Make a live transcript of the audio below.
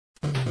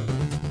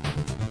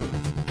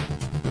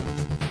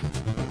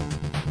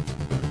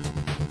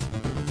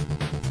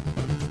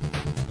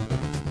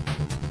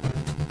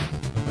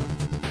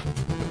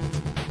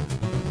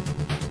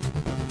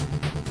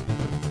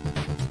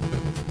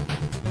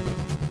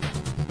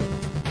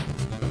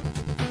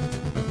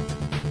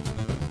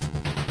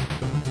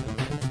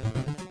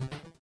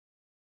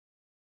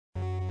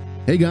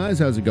Hey guys,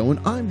 how's it going?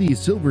 I'm the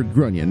Silvered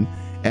Grunion,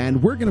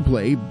 and we're gonna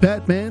play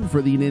Batman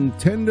for the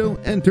Nintendo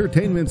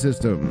Entertainment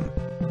System.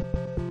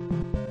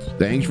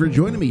 Thanks for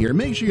joining me here.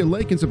 Make sure you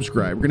like and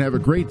subscribe. We're gonna have a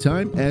great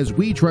time as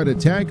we try to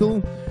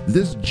tackle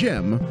this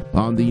gem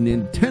on the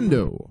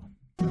Nintendo.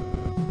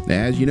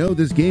 As you know,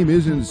 this game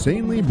is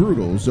insanely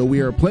brutal, so we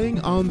are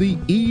playing on the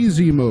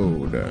easy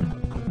mode.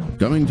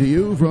 Coming to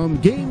you from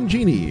Game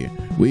Genie,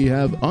 we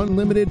have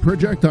unlimited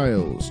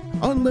projectiles,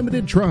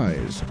 unlimited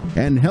tries,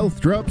 and health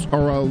drops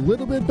are a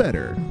little bit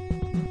better.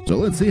 So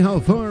let's see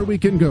how far we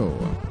can go.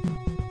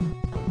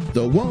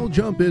 The wall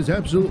jump is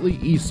absolutely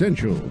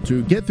essential.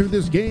 To get through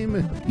this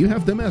game, you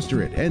have to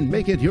master it and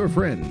make it your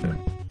friend.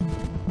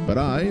 But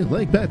I,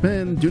 like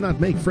Batman, do not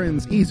make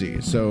friends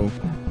easy, so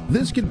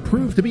this could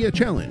prove to be a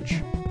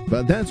challenge.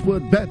 But that's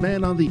what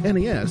Batman on the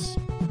NES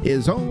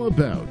is all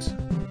about.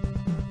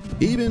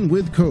 Even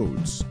with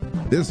codes,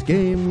 this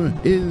game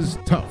is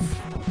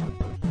tough.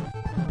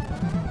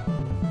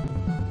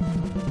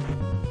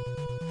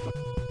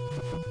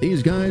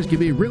 These guys can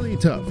be really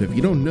tough if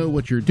you don't know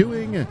what you're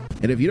doing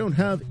and if you don't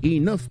have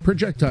enough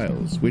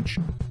projectiles, which,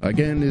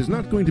 again, is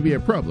not going to be a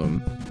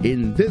problem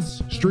in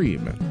this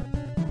stream.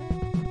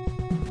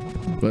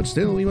 But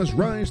still, we must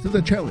rise to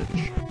the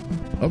challenge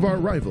of our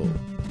rival.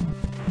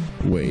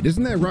 Wait,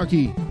 isn't that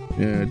Rocky?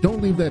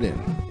 Don't leave that in.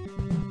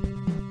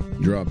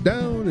 Drop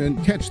down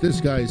and catch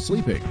this guy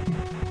sleeping.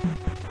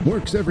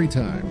 Works every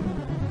time.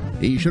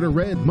 He should have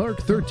read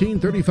Mark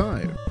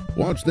 13:35.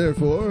 Watch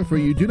therefore, for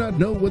you do not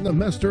know when the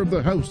master of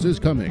the house is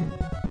coming.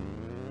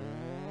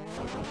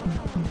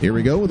 Here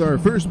we go with our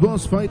first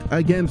boss fight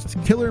against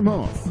Killer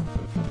Moth.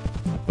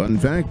 Fun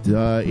fact,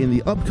 in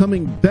the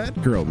upcoming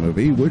Batgirl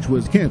movie, which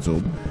was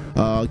canceled,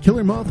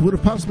 Killer Moth would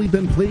have possibly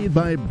been played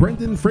by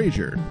Brendan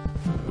Fraser,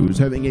 who's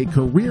having a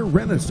career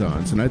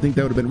renaissance, and I think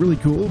that would have been really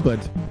cool,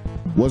 but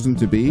wasn't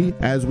to be,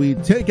 as we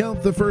take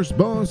out the first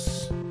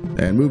boss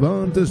and move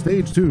on to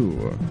stage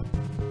 2.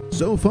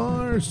 So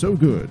far, so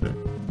good.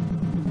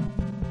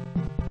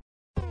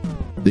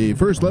 The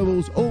first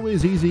level's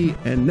always easy,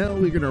 and now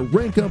we're gonna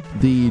rank up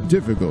the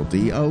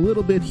difficulty a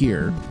little bit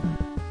here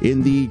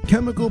in the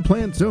Chemical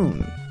Plant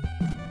Zone.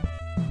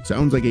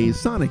 Sounds like a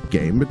Sonic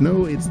game, but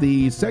no, it's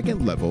the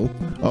second level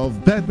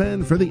of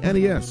Batman for the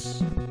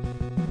NES.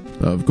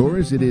 Of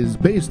course, it is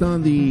based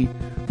on the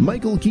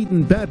Michael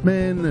Keaton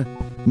Batman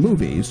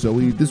movie, so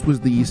this was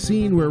the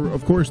scene where,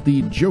 of course,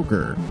 the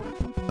Joker,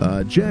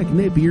 Jack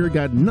Napier,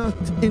 got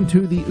knocked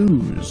into the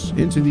ooze,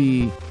 into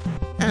the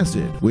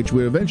acid, which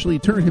would eventually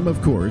turn him,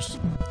 of course,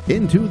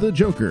 into the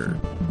Joker.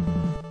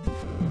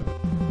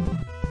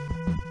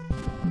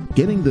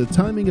 Getting the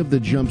timing of the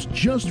jumps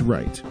just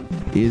right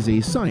is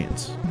a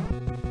science,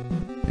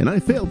 and I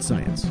failed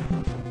science.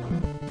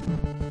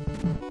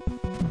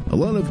 A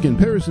lot of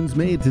comparisons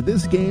made to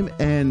this game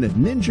and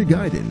Ninja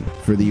Gaiden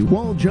for the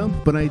wall jump,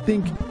 but I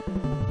think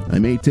I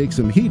may take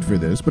some heat for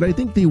this, but I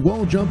think the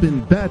wall jump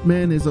in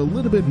Batman is a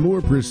little bit more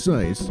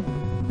precise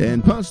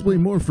and possibly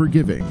more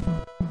forgiving.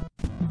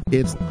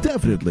 It's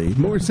definitely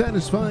more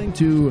satisfying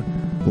to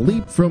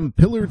leap from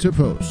pillar to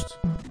post.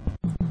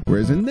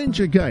 Whereas in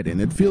Ninja Gaiden,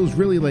 it feels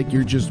really like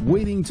you're just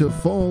waiting to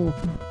fall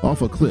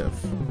off a cliff.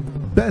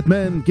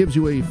 Batman gives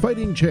you a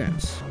fighting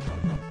chance.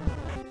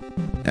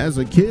 As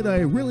a kid, I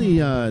really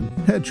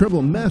had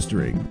trouble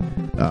mastering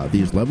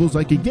these levels.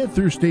 I could get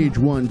through stage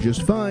 1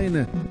 just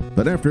fine,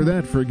 but after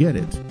that, forget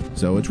it.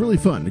 So it's really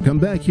fun to come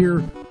back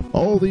here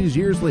all these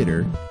years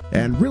later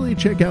and really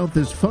check out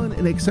this fun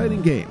and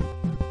exciting game.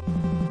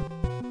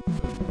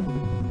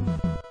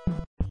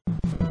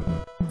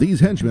 These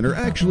henchmen are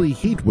actually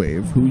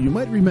Heatwave, who you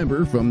might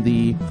remember from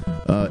the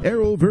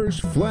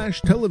Arrowverse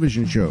Flash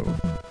television show.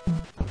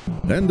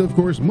 And of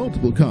course,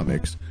 multiple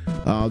comics.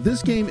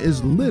 This game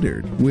is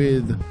littered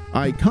with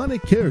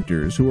iconic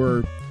characters who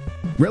are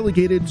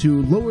relegated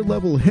to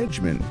lower-level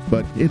henchmen,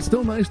 but it's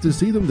still nice to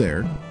see them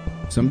there.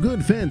 Some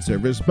good fan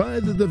service by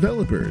the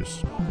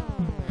developers.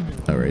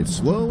 Alright,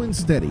 slow and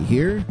steady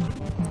here.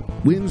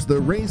 Wins the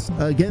race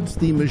against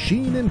the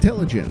machine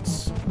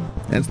intelligence.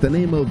 That's the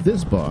name of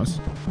this boss,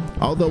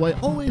 although I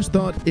always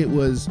thought it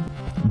was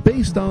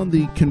based on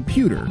the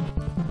computer.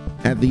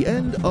 At the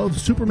end of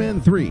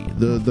Superman 3,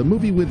 the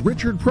movie with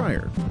Richard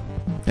Pryor,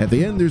 at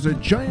the end there's a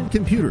giant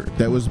computer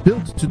that was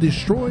built to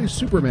destroy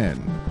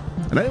Superman.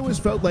 And I always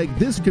felt like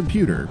this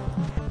computer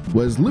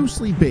was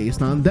loosely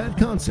based on that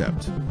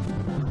concept.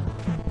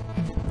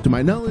 To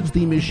my knowledge,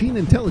 the machine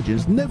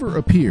intelligence never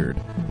appeared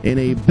in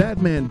a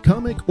Batman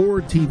comic or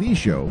TV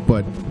show,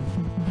 but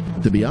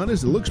to be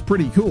honest, it looks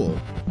pretty cool,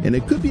 and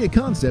it could be a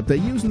concept they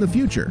use in the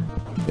future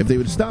if they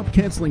would stop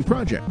canceling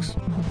projects.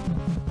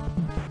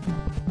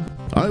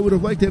 I would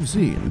have liked to have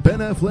seen Ben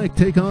Affleck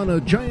take on a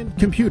giant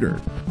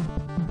computer.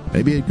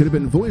 Maybe it could have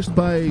been voiced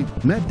by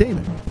Matt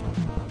Damon.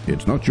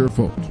 It's not your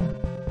fault.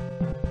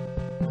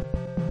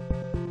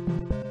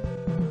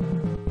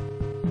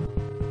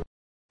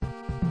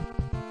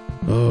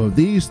 Oh,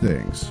 these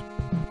things.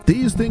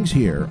 These things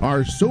here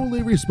are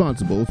solely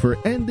responsible for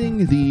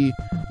ending the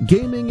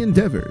gaming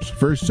endeavors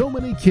for so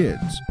many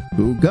kids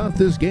who got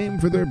this game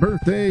for their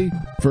birthday,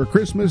 for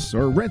Christmas,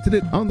 or rented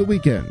it on the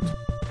weekend.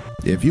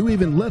 If you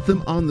even let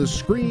them on the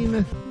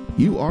screen,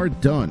 you are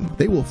done.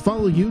 They will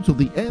follow you till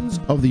the ends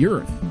of the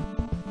earth.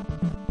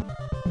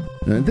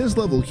 And this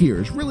level here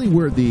is really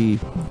where the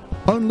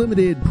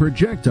unlimited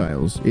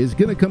projectiles is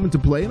going to come into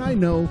play. And I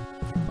know,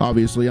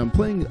 obviously, I'm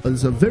playing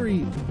as a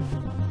very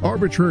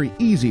arbitrary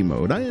easy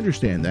mode. I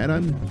understand that.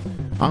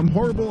 I'm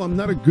horrible. I'm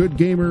not a good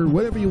gamer,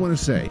 whatever you want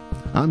to say.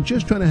 I'm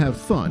just trying to have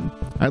fun.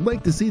 I'd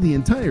like to see the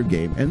entire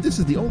game, and this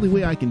is the only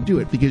way I can do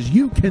it, because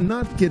you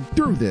cannot get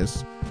through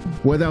this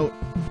without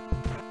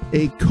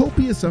a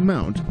copious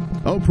amount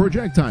of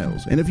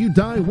projectiles. And if you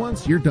die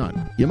once, you're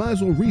done. You might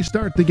as well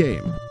restart the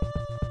game.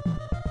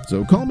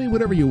 So call me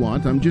whatever you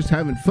want. I'm just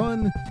having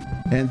fun,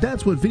 and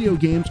that's what video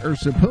games are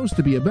supposed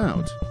to be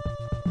about.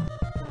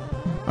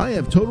 I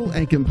have total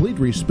and complete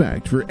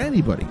respect for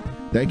anybody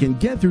that can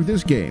get through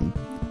this game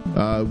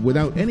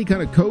without any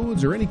kind of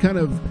codes or any kind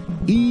of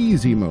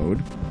easy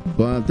mode,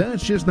 but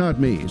that's just not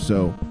me.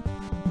 So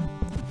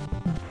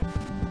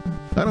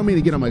I don't mean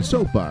to get on my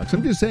soapbox.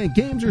 I'm just saying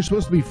games are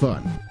supposed to be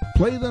fun.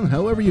 Play them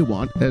however you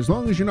want, as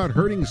long as you're not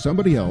hurting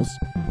somebody else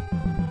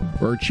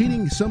or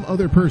cheating some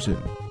other person.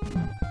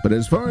 But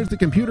as far as the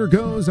computer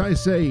goes, I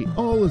say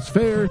all is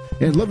fair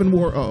in love and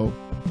war. Uh-oh.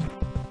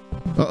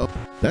 Uh-oh.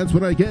 That's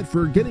what I get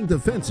for getting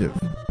defensive.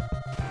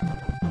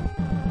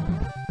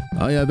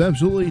 I have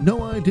absolutely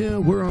no idea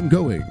where I'm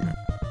going.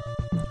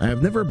 I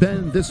have never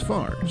been this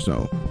far,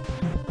 so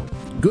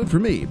good for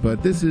me,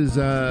 but this is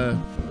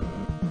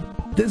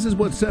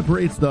what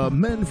separates the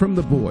men from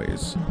the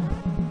boys.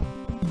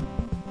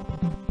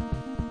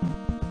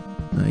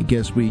 I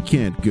guess we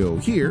can't go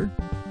here,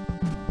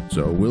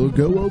 so we'll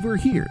go over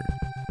here.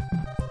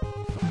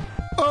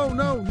 Oh,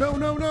 no, no,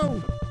 no,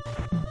 no!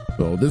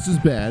 Oh, this is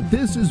bad.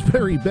 This is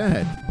very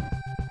bad.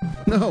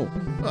 No.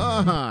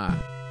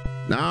 Ah!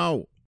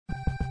 No!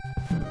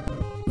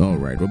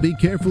 Alright, well, be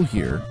careful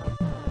here.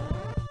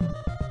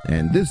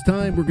 And this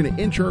time, we're going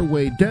to inch our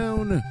way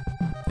down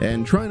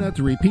and try not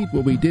to repeat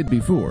what we did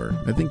before.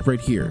 I think right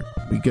here.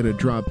 We got to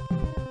drop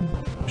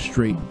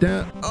straight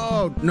down.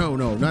 Oh, no,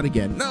 no, not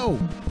again. No!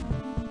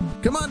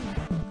 Come on!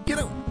 Get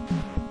out!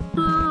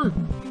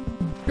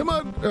 Come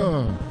on!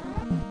 Oh.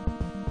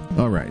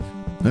 Alright,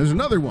 there's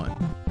another one.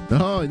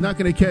 Oh, you're not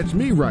going to catch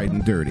me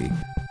riding dirty.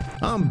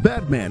 I'm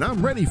Batman.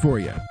 I'm ready for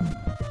you.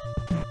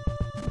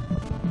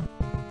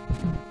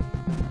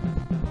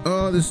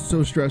 Oh, this is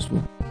so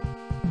stressful.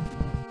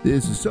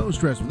 This is so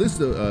stressful. This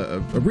is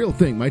a real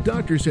thing. My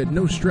doctor said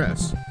no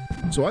stress.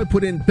 So I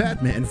put in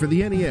Batman for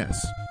the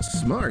NES.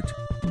 Smart.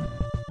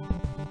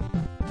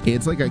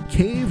 It's like a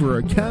cave or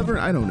a cavern.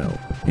 I don't know.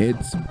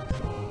 It's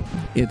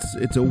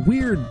a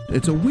weird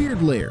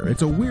lair.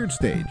 It's a weird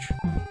stage.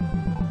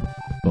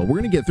 But we're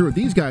going to get through it.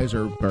 These guys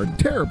are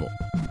terrible.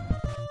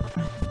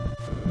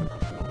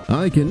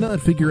 I cannot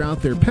figure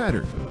out their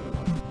pattern.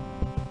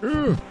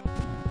 Ugh.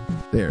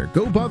 There,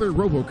 go bother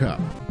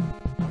RoboCop.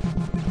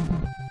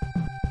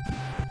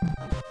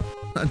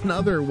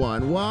 Another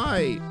one.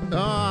 Why?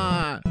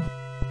 Ah!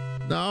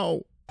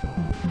 No.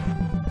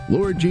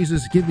 Lord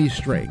Jesus, give me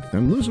strength.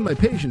 I'm losing my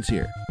patience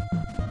here.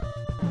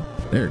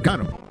 There, got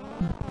him.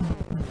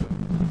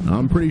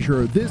 I'm pretty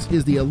sure this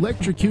is the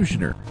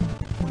electrocutioner.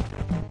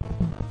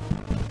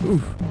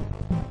 Oof.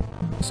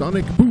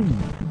 Sonic boom.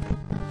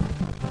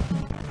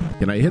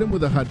 Can I hit him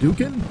with a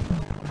Hadouken?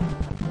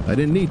 I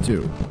didn't need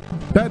to.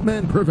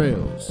 Batman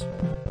prevails.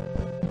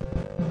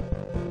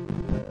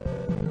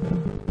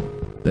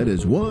 That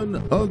is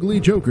one ugly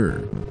Joker.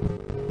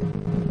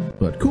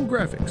 But cool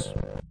graphics.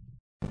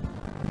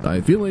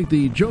 I feel like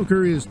the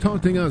Joker is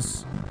taunting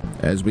us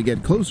as we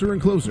get closer and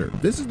closer.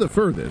 This is the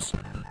furthest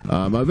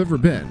I've ever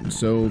been,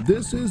 so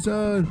this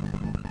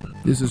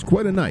is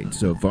quite a night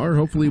so far.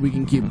 Hopefully we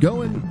can keep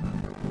going.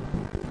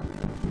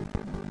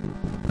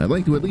 I'd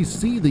like to at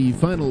least see the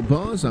final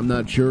boss. I'm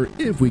not sure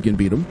if we can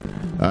beat him.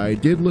 I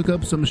did look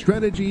up some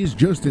strategies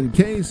just in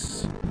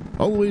case.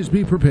 Always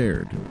be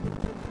prepared.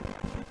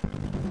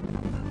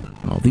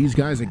 Oh, these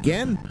guys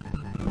again?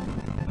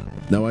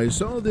 Now, I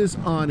saw this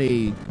on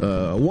a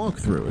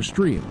walkthrough, a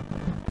stream.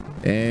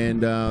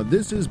 And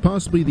this is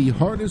possibly the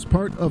hardest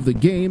part of the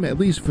game, at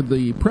least for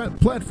the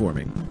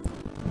platforming.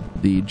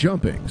 The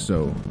jumping,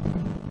 so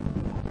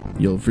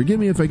you'll forgive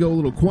me if I go a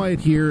little quiet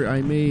here.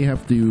 I may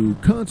have to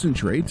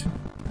concentrate.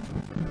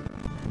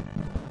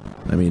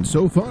 I mean,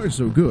 so far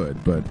so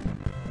good, but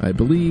I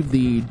believe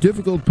the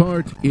difficult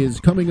part is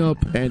coming up,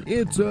 and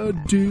it's a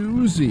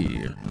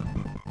doozy.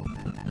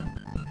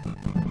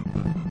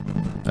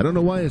 I don't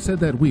know why I said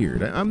that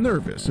weird. I'm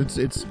nervous.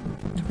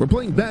 We're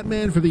playing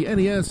Batman for the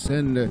NES,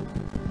 and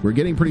we're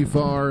getting pretty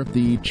far.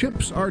 The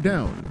chips are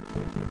down.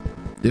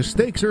 The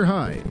stakes are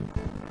high.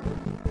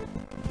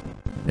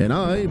 And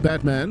I,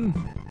 Batman,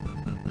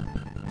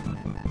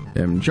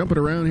 am jumping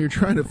around here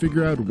trying to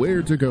figure out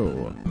where to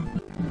go.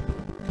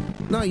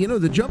 Now, you know,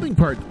 the jumping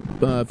part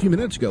a few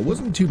minutes ago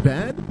wasn't too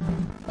bad.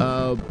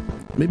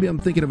 maybe I'm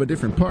thinking of a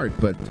different part,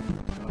 but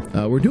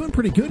we're doing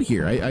pretty good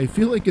here. I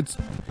feel like it's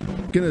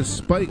gonna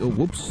spike. Oh,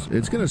 whoops!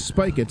 It's gonna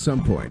spike at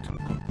some point.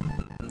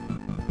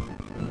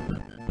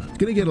 It's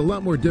gonna get a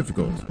lot more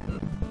difficult.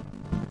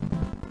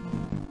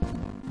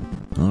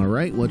 All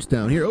right, what's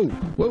down here? Oh,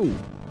 whoa!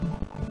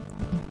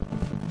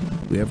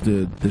 We have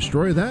to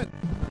destroy that.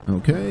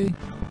 Okay.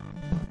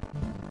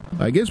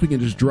 I guess we can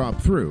just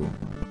drop through.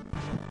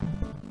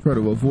 Try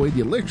to avoid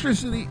the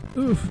electricity.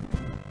 Oof.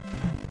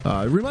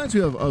 It reminds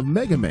me of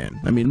Mega Man.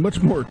 I mean,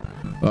 much more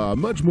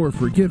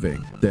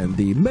forgiving than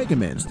the Mega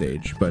Man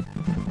stage, but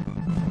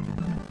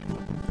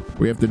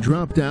we have to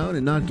drop down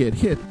and not get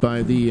hit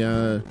by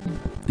the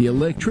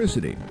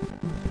electricity.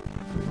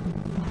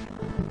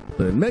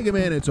 But in Mega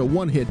Man, it's a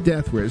one-hit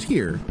death, whereas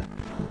here,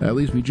 at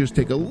least we just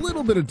take a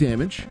little bit of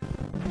damage.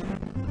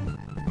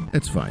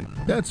 That's fine.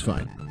 That's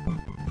fine.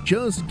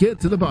 Just get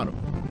to the bottom.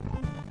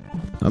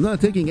 I'm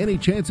not taking any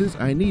chances.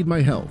 I need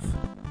my health.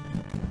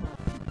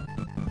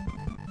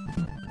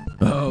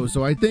 Oh,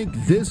 so I think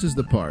this is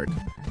the part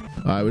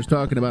I was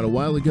talking about a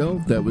while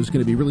ago that was going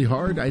to be really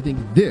hard. I think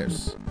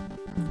this,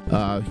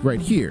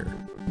 right here.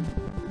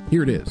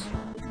 Here it is.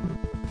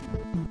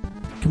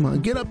 Come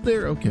on, get up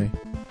there. Okay.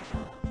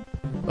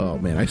 Oh,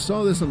 man, I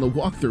saw this on the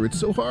walkthrough. It's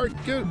so hard.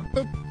 Get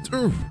up.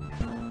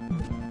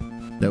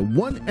 That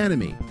one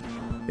enemy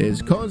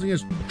is causing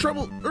us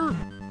trouble.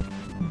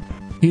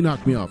 He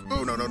knocked me off.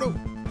 Oh, no, no, no.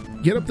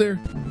 Get up there.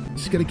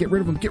 Just got to get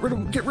rid of him. Get rid of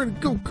him. Get rid of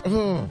him. Go.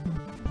 Oh.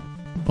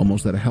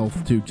 Almost out of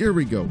health, too. Here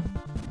we go.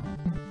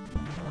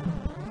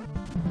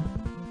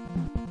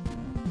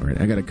 All right,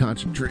 I got to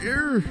concentrate.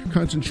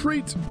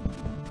 Concentrate.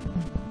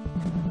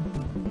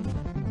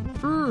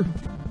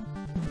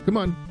 Come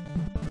on.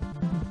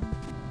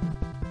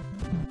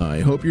 I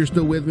hope you're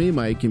still with me.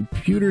 My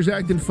computer's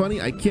acting funny.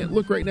 I can't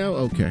look right now.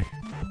 Okay.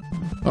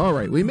 All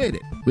right, we made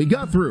it. We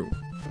got through.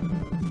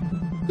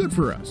 Good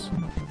for us.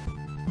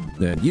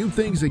 Then you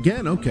things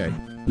again? Okay.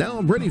 Now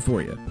I'm ready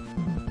for you.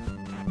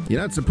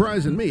 You're not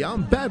surprising me.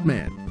 I'm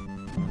Batman.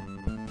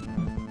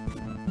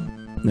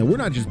 Now, we're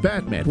not just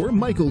Batman. We're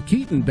Michael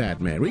Keaton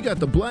Batman. We got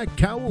the black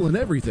cowl and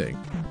everything.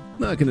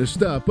 Not going to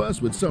stop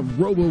us with some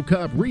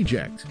RoboCop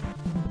reject.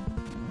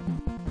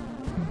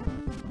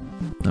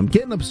 I'm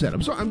getting upset.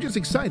 I'm sorry. I'm just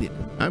excited.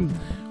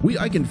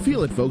 I can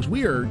feel it, folks.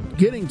 We are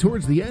getting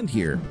towards the end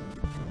here.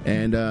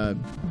 And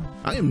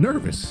I am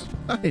nervous.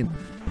 I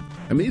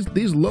mean,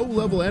 these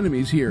low-level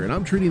enemies here, and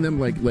I'm treating them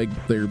like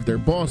they're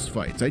boss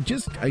fights.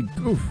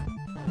 Oof.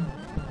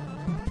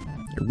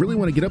 I really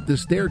want to get up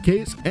this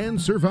staircase and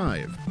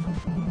survive.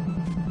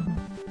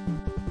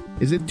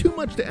 Is it too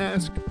much to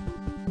ask?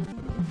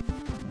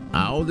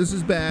 Ow, this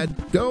is bad.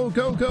 Go,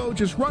 go, go.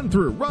 Just run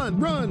through. Run,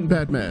 run,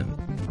 Batman.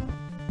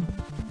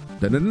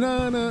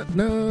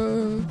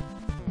 Da-da-da-da-da.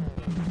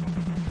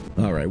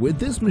 All right, with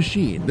this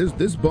machine,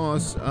 this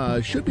boss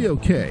should be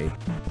okay.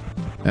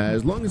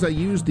 As long as I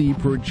use the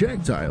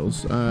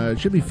projectiles, it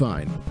should be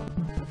fine.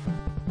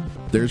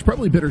 There's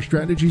probably better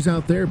strategies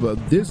out there, but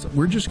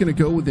we're just going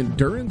to go with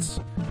endurance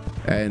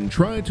and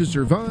try to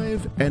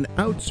survive and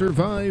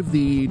out-survive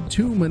the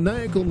two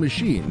maniacal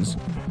machines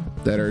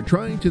that are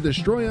trying to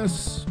destroy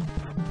us.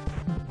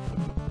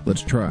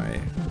 Let's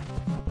try.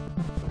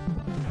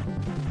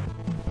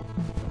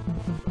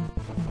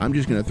 I'm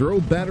just going to throw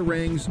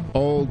batarangs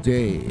all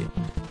day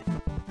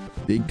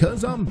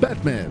because I'm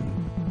Batman.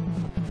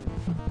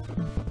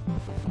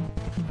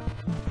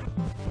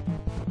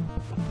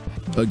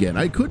 Again,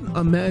 I couldn't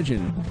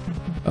imagine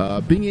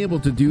being able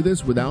to do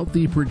this without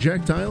the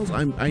projectiles.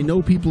 I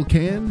know people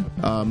can.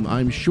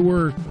 I'm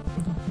sure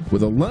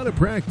with a lot of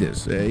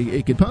practice,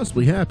 it could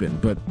possibly happen,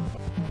 but...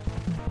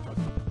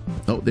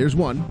 Oh, there's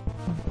one.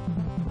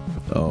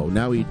 Oh,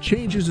 now he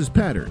changes his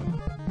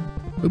pattern.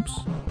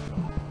 Oops.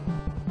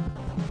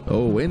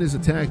 Oh, and his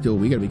attack, though.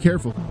 We gotta be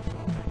careful.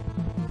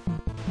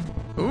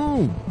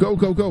 Ooh, go,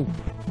 go, go.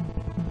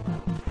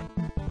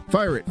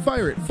 Fire it,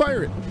 fire it,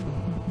 fire it.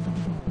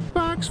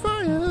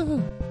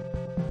 Foxfire!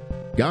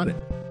 Got it.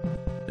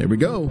 There we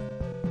go.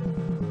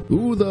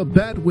 Ooh, the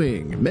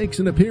Batwing makes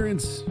an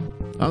appearance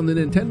on the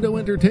Nintendo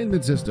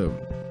Entertainment System.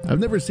 I've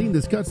never seen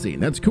this cutscene.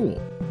 That's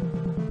cool.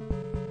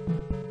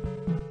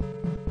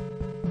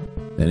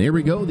 And here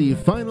we go, the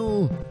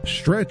final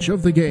stretch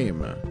of the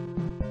game.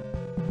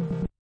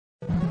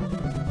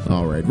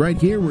 All right, right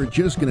here, we're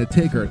just going to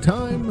take our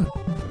time.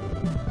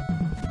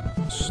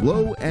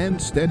 Slow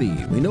and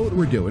steady. We know what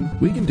we're doing.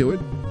 We can do it.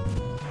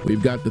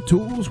 We've got the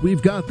tools,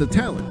 we've got the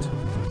talent.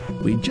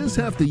 We just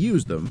have to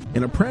use them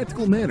in a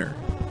practical manner.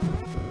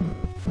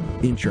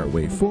 Inch our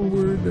way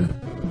forward.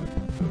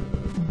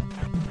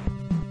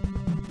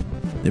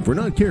 If we're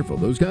not careful,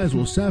 those guys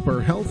will sap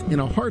our health in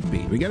a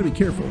heartbeat. We gotta be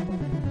careful.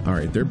 All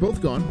right, they're both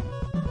gone.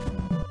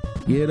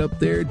 Get up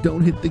there,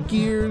 don't hit the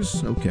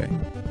gears. Okay.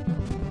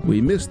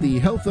 We missed the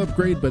health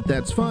upgrade, but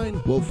that's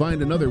fine. We'll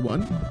find another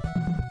one.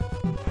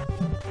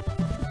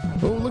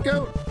 Oh, look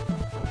out.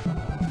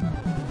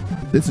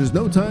 This is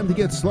no time to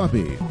get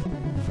sloppy.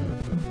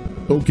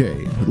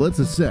 Okay, let's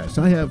assess.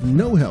 I have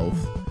no health.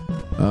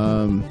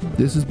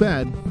 This is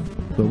bad,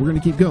 but we're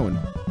gonna keep going.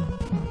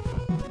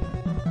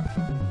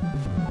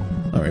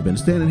 I've been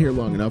standing here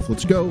long enough.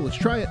 Let's go. Let's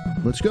try it.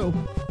 Let's go.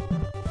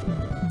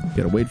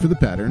 Gotta wait for the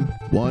pattern.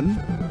 1,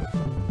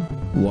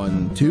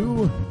 1,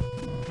 2.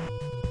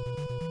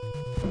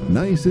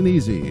 Nice and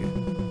easy.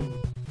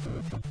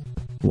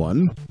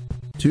 1,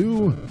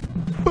 2.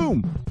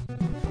 Boom.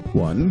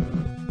 1,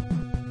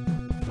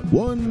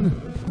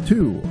 1,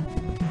 2.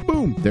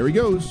 Boom. There he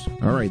goes.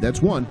 All right,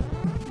 that's 1.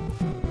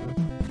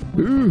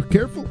 Ooh,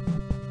 careful.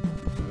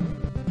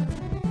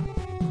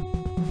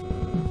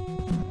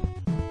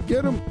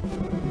 Get him.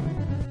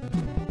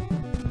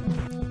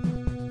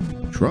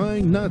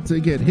 Trying not to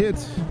get hit.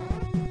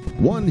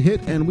 1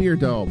 hit and we are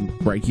down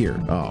right here.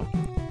 Oh,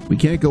 we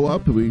can't go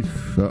up.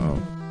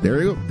 Uh-oh. There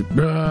we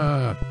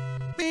go.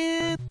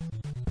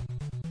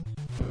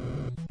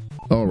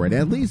 All right,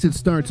 at least it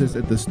starts us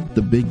at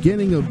the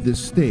beginning of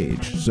this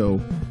stage. So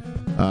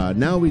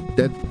now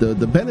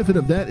the benefit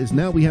of that is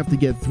now we have to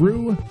get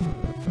through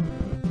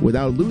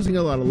without losing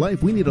a lot of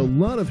life. We need a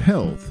lot of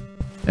health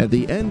at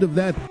the end of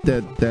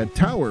that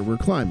tower we're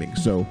climbing.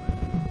 So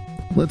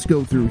let's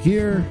go through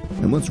here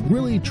and let's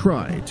really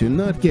try to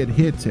not get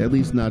hit, at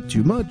least not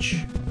too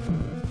much.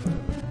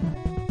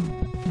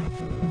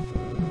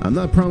 I'm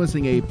not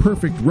promising a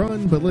perfect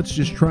run, but let's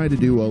just try to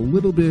do a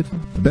little bit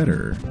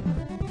better.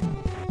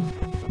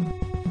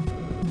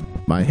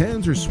 My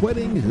hands are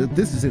sweating.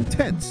 This is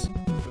intense.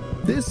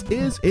 This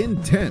is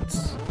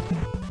intense.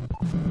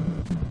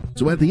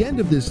 So at the end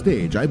of this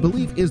stage, I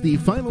believe, is the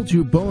final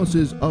 2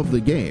 bosses of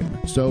the game.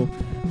 So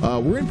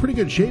we're in pretty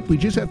good shape. We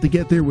just have to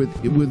get there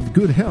with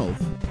good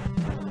health.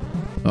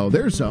 Oh,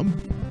 there's some.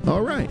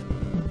 All right.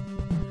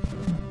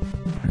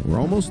 We're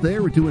almost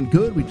there. We're doing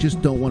good. We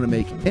just don't want to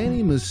make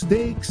any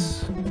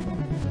mistakes.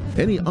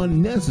 Any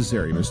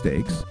unnecessary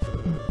mistakes.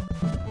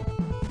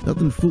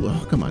 Nothing fool.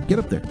 Oh, come on. Get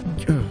up there.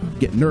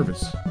 Get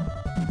nervous.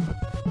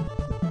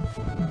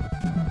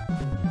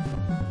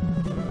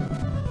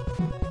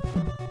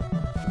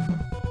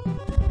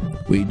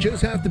 We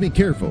just have to be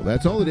careful.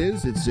 That's all it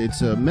is.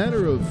 It's a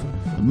matter of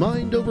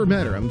mind over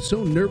matter. I'm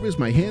so nervous.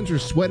 My hands are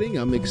sweating.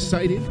 I'm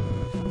excited.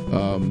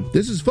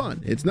 This is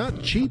fun. It's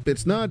not cheap.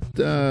 It's not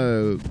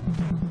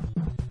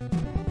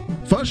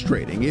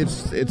frustrating.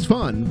 It's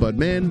fun, but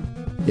man,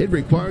 it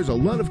requires a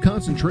lot of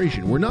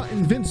concentration. We're not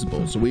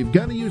invincible, so we've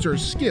got to use our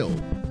skill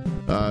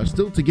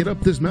still to get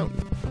up this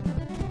mountain.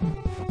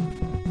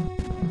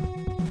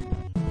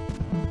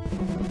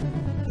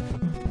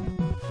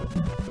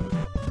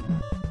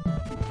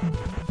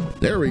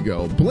 There we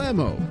go.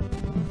 Blammo.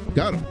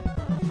 Got him.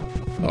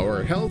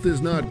 Our health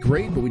is not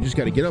great, but we just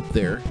got to get up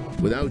there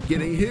without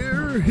getting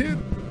hit.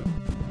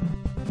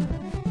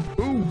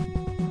 Ooh.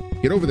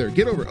 Get over there.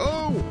 Get over.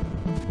 Oh!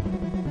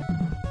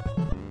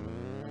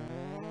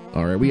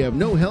 All right, we have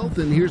no health,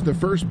 and here's the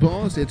first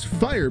boss. It's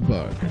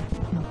Firebug.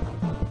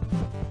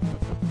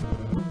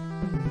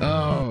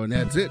 Oh, and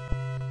that's it.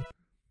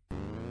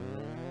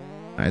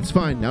 It's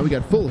fine. Now we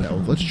got full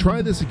health. Let's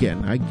try this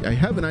again. I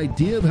have an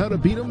idea of how to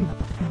beat him.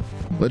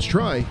 Let's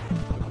try.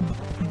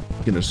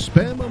 Gonna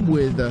spam him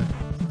with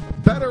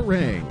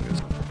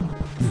batarangs.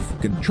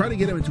 Gonna try to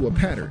get him into a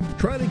pattern.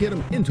 Try to get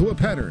him into a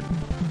pattern.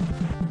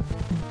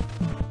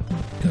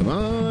 Come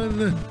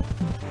on.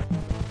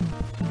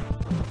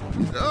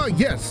 Oh,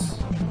 yes.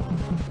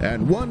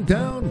 And 1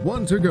 down,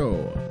 1 to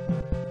go.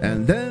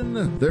 And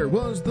then there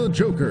was the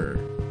Joker.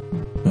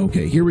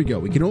 Okay, here we go.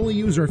 We can only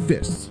use our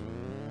fists.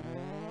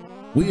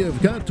 We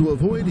have got to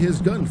avoid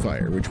his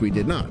gunfire, which we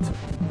did not.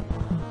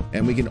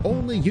 And we can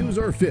only use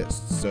our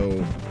fists,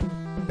 so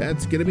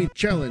that's gonna be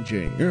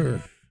challenging.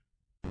 Urgh.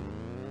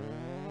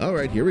 All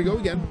right, here we go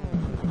again.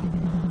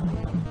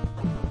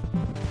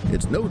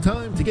 It's no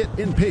time to get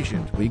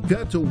impatient. We've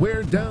got to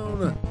wear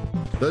down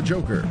the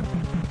Joker.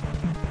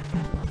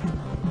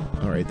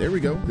 All right, there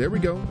we go. There we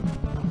go.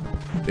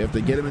 We have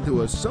to get him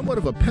into a somewhat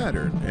of a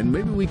pattern, and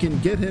maybe we can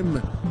get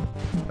him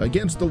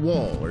against the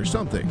wall or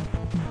something.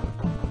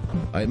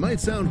 I might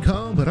sound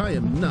calm, but I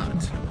am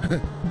not.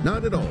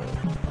 Not at all.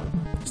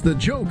 It's the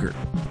Joker.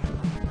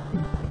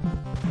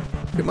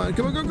 Come on,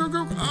 come on, go, go,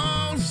 go.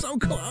 Oh, so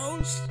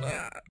close.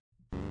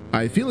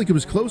 I feel like it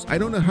was close. I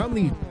don't know how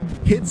many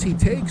hits he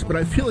takes, but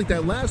I feel like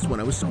that last one,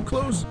 I was so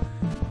close.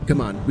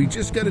 Come on, we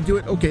just got to do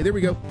it. Okay, there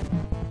we go.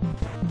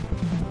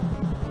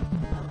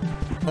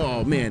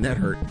 Oh, man, that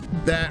hurt.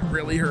 That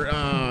really hurt.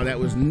 Oh, that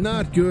was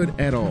not good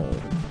at all.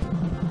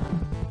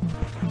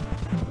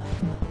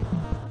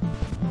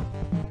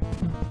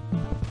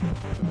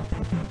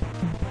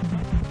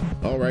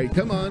 All right,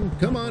 come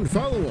on,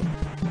 follow him.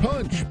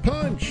 Punch,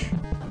 punch,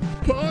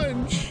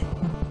 punch.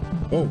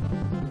 Oh,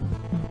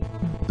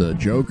 the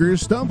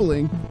Joker's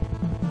stumbling.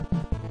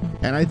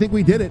 And I think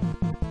we did it.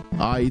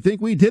 I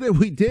think we did it.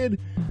 We did.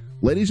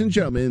 Ladies and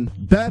gentlemen,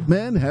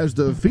 Batman has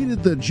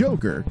defeated the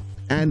Joker,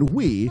 and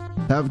we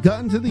have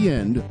gotten to the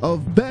end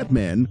of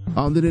Batman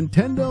on the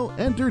Nintendo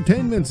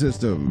Entertainment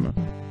System.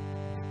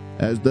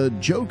 As the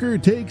Joker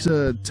takes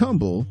a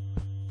tumble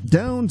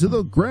down to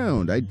the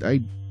ground. I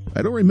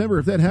don't remember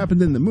if that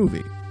happened in the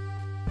movie,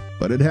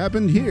 but it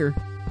happened here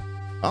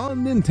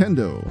on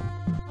Nintendo.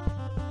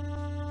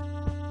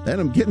 and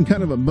I'm getting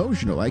kind of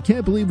emotional. I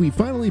can't believe we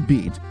finally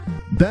beat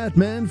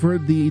Batman for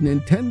the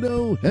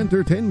Nintendo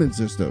Entertainment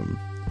System.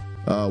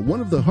 One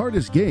of the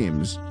hardest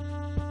games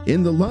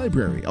in the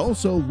library,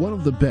 also one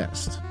of the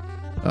best.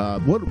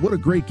 What a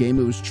great game.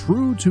 It was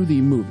true to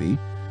the movie.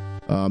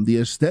 The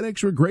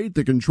aesthetics were great,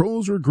 the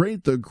controls were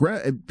great,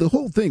 the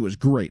whole thing was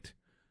great.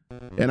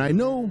 And I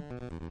know,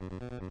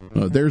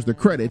 there's the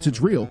credits,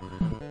 it's real.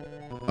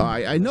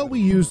 I know we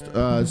used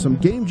some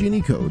Game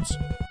Genie codes,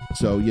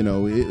 so, you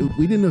know,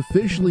 we didn't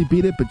officially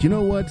beat it, but you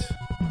know what?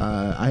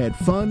 I had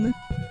fun,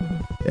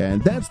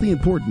 and that's the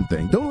important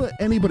thing. Don't let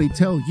anybody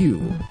tell you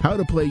how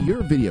to play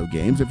your video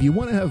games. If you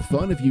want to have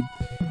fun, if you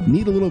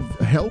need a little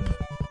help,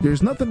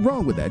 there's nothing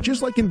wrong with that.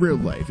 Just like in real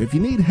life, if you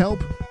need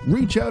help,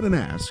 reach out and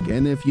ask.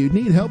 And if you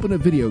need help in a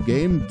video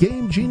game,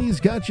 Game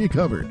Genie's got you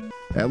covered.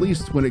 At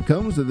least when it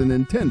comes to the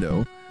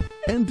Nintendo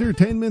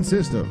Entertainment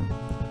System.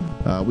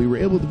 We were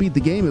able to beat the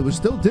game. It was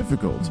still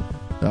difficult.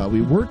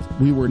 We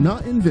were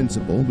not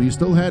invincible. We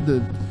still had to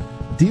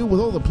deal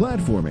with all the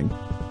platforming.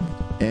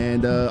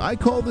 And I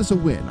call this a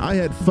win. I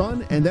had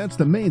fun, and that's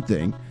the main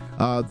thing.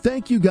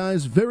 Thank you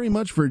guys very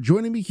much for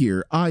joining me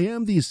here. I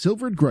am the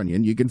Silvered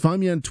Grunion. You can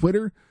find me on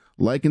Twitter,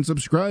 like and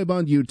subscribe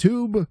on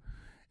YouTube.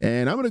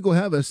 And I'm going to go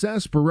have a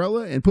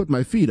sarsaparilla and put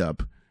my feet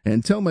up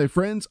and tell my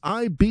friends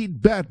I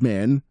beat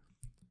Batman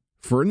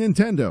for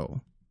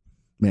Nintendo.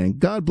 Man,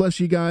 God bless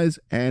you guys,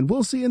 and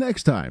we'll see you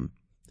next time.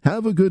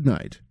 Have a good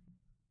night.